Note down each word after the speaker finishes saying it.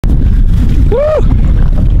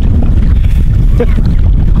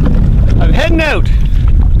I'm heading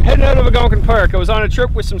out of Algonquin Park. I was on a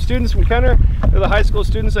trip with some students from Canoe. They're the high school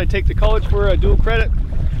students I take to college for a dual credit,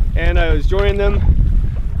 and I was joining them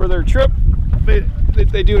for their trip.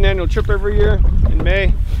 They do an annual trip every year in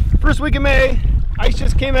May. First week of May, ice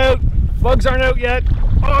just came out, bugs aren't out yet.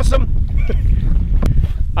 Awesome.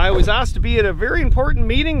 I was asked to be at a very important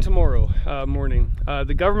meeting tomorrow morning.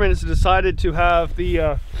 The government has decided to have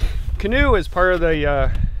the Canoe as part of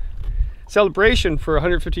the celebration for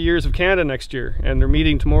 150 years of Canada next year, and they're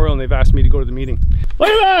meeting tomorrow, and they've asked me to go to the meeting. Look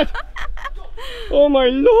at that! Oh my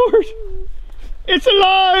lord! It's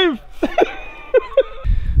alive!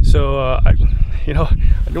 So I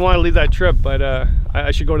don't want to leave that trip, but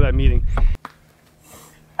I should go to that meeting.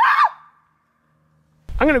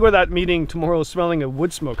 I'm gonna go to that meeting tomorrow smelling of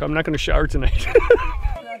wood smoke. I'm not gonna shower tonight.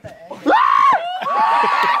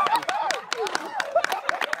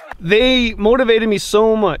 They motivated me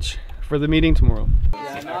so much for the meeting tomorrow.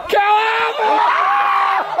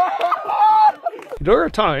 There are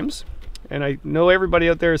times, and I know everybody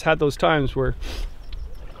out there has had those times, where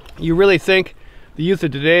you really think the youth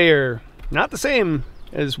of today are not the same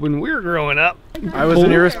as when we were growing up. I was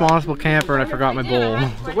an irresponsible camper and I forgot my bowl.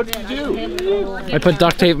 So what did you do? I put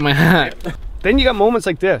duct tape in my hat. Then you got moments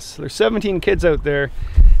like this. There's 17 kids out there,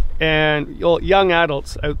 and young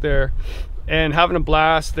adults out there, and having a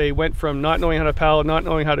blast. They went from not knowing how to paddle, not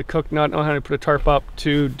knowing how to cook, not knowing how to put a tarp up,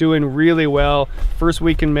 to doing really well. First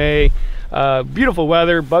week in May. Beautiful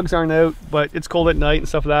weather, bugs aren't out, but it's cold at night and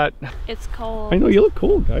stuff like that. It's cold. I know, you look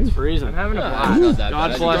cold, guys. It's freezing. I'm having a blast.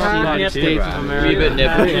 God bless the United States of America. We've been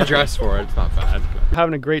nipping you dress for it, it's not bad.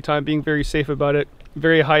 Having a great time, being very safe about it,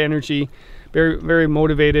 very high energy, very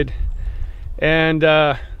motivated, and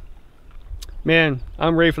man,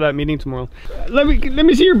 I'm ready for that meeting tomorrow. Let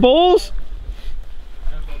me see your bowls.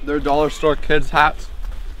 They're dollar store kids hats.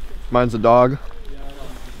 Mine's a dog.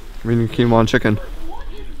 I'm eating quinoa and chicken.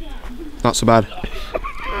 Not so bad.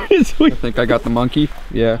 I think I got the monkey.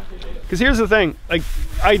 Yeah. Because here's the thing, like,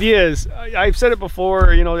 ideas. I've said it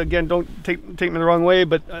before. You know, again, don't take me the wrong way,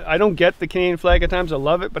 but I don't get the Canadian flag at times. I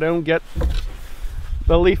love it, but I don't get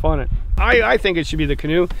the leaf on it. I think it should be the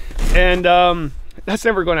Canoe, and that's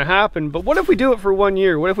never going to happen. But what if we do it for 1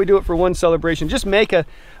 year? What if we do it for one celebration? Just make a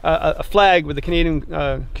flag with the Canadian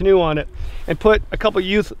Canoe on it, and put a couple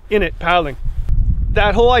youth in it paddling.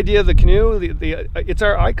 That whole idea of the Canoe, it's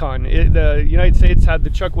our icon. The United States had the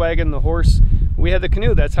chuck wagon, the horse. We had the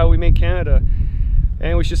Canoe. That's how we made Canada,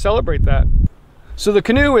 and we should celebrate that. So the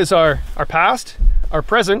Canoe is our past, our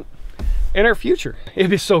present, and our future. It'd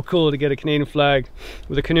be so cool to get a Canadian flag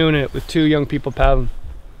with a canoe in it with 2 young people paddling.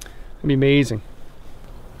 It'd be amazing.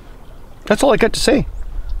 That's all I got to say.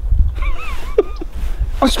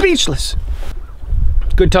 I'm speechless.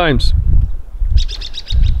 Good times.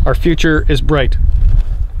 Our future is bright.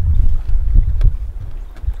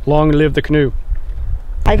 Long live the Canoe.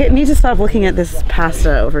 I need to stop looking at this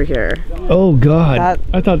pasta over here. Oh God,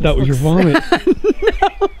 I thought that was your vomit.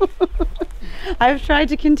 No. I've tried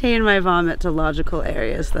to contain my vomit to logical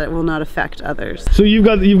areas that will not affect others. So you've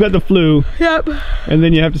got the flu. Yep. And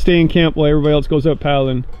then you have to stay in camp while everybody else goes out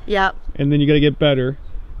paddling. Yep. And then you got to get better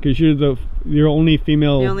because you're your only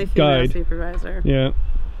female guide. Supervisor. Yeah.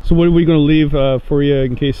 So what are we going to leave for you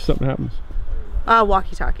in case something happens?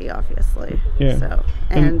 Walkie-talkie, obviously. Yeah. So,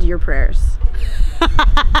 and your prayers.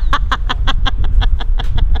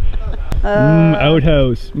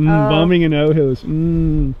 Outhouse. Bombing an outhouse.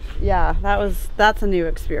 Yeah, that's a new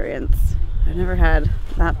experience. I've never had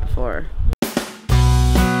that before.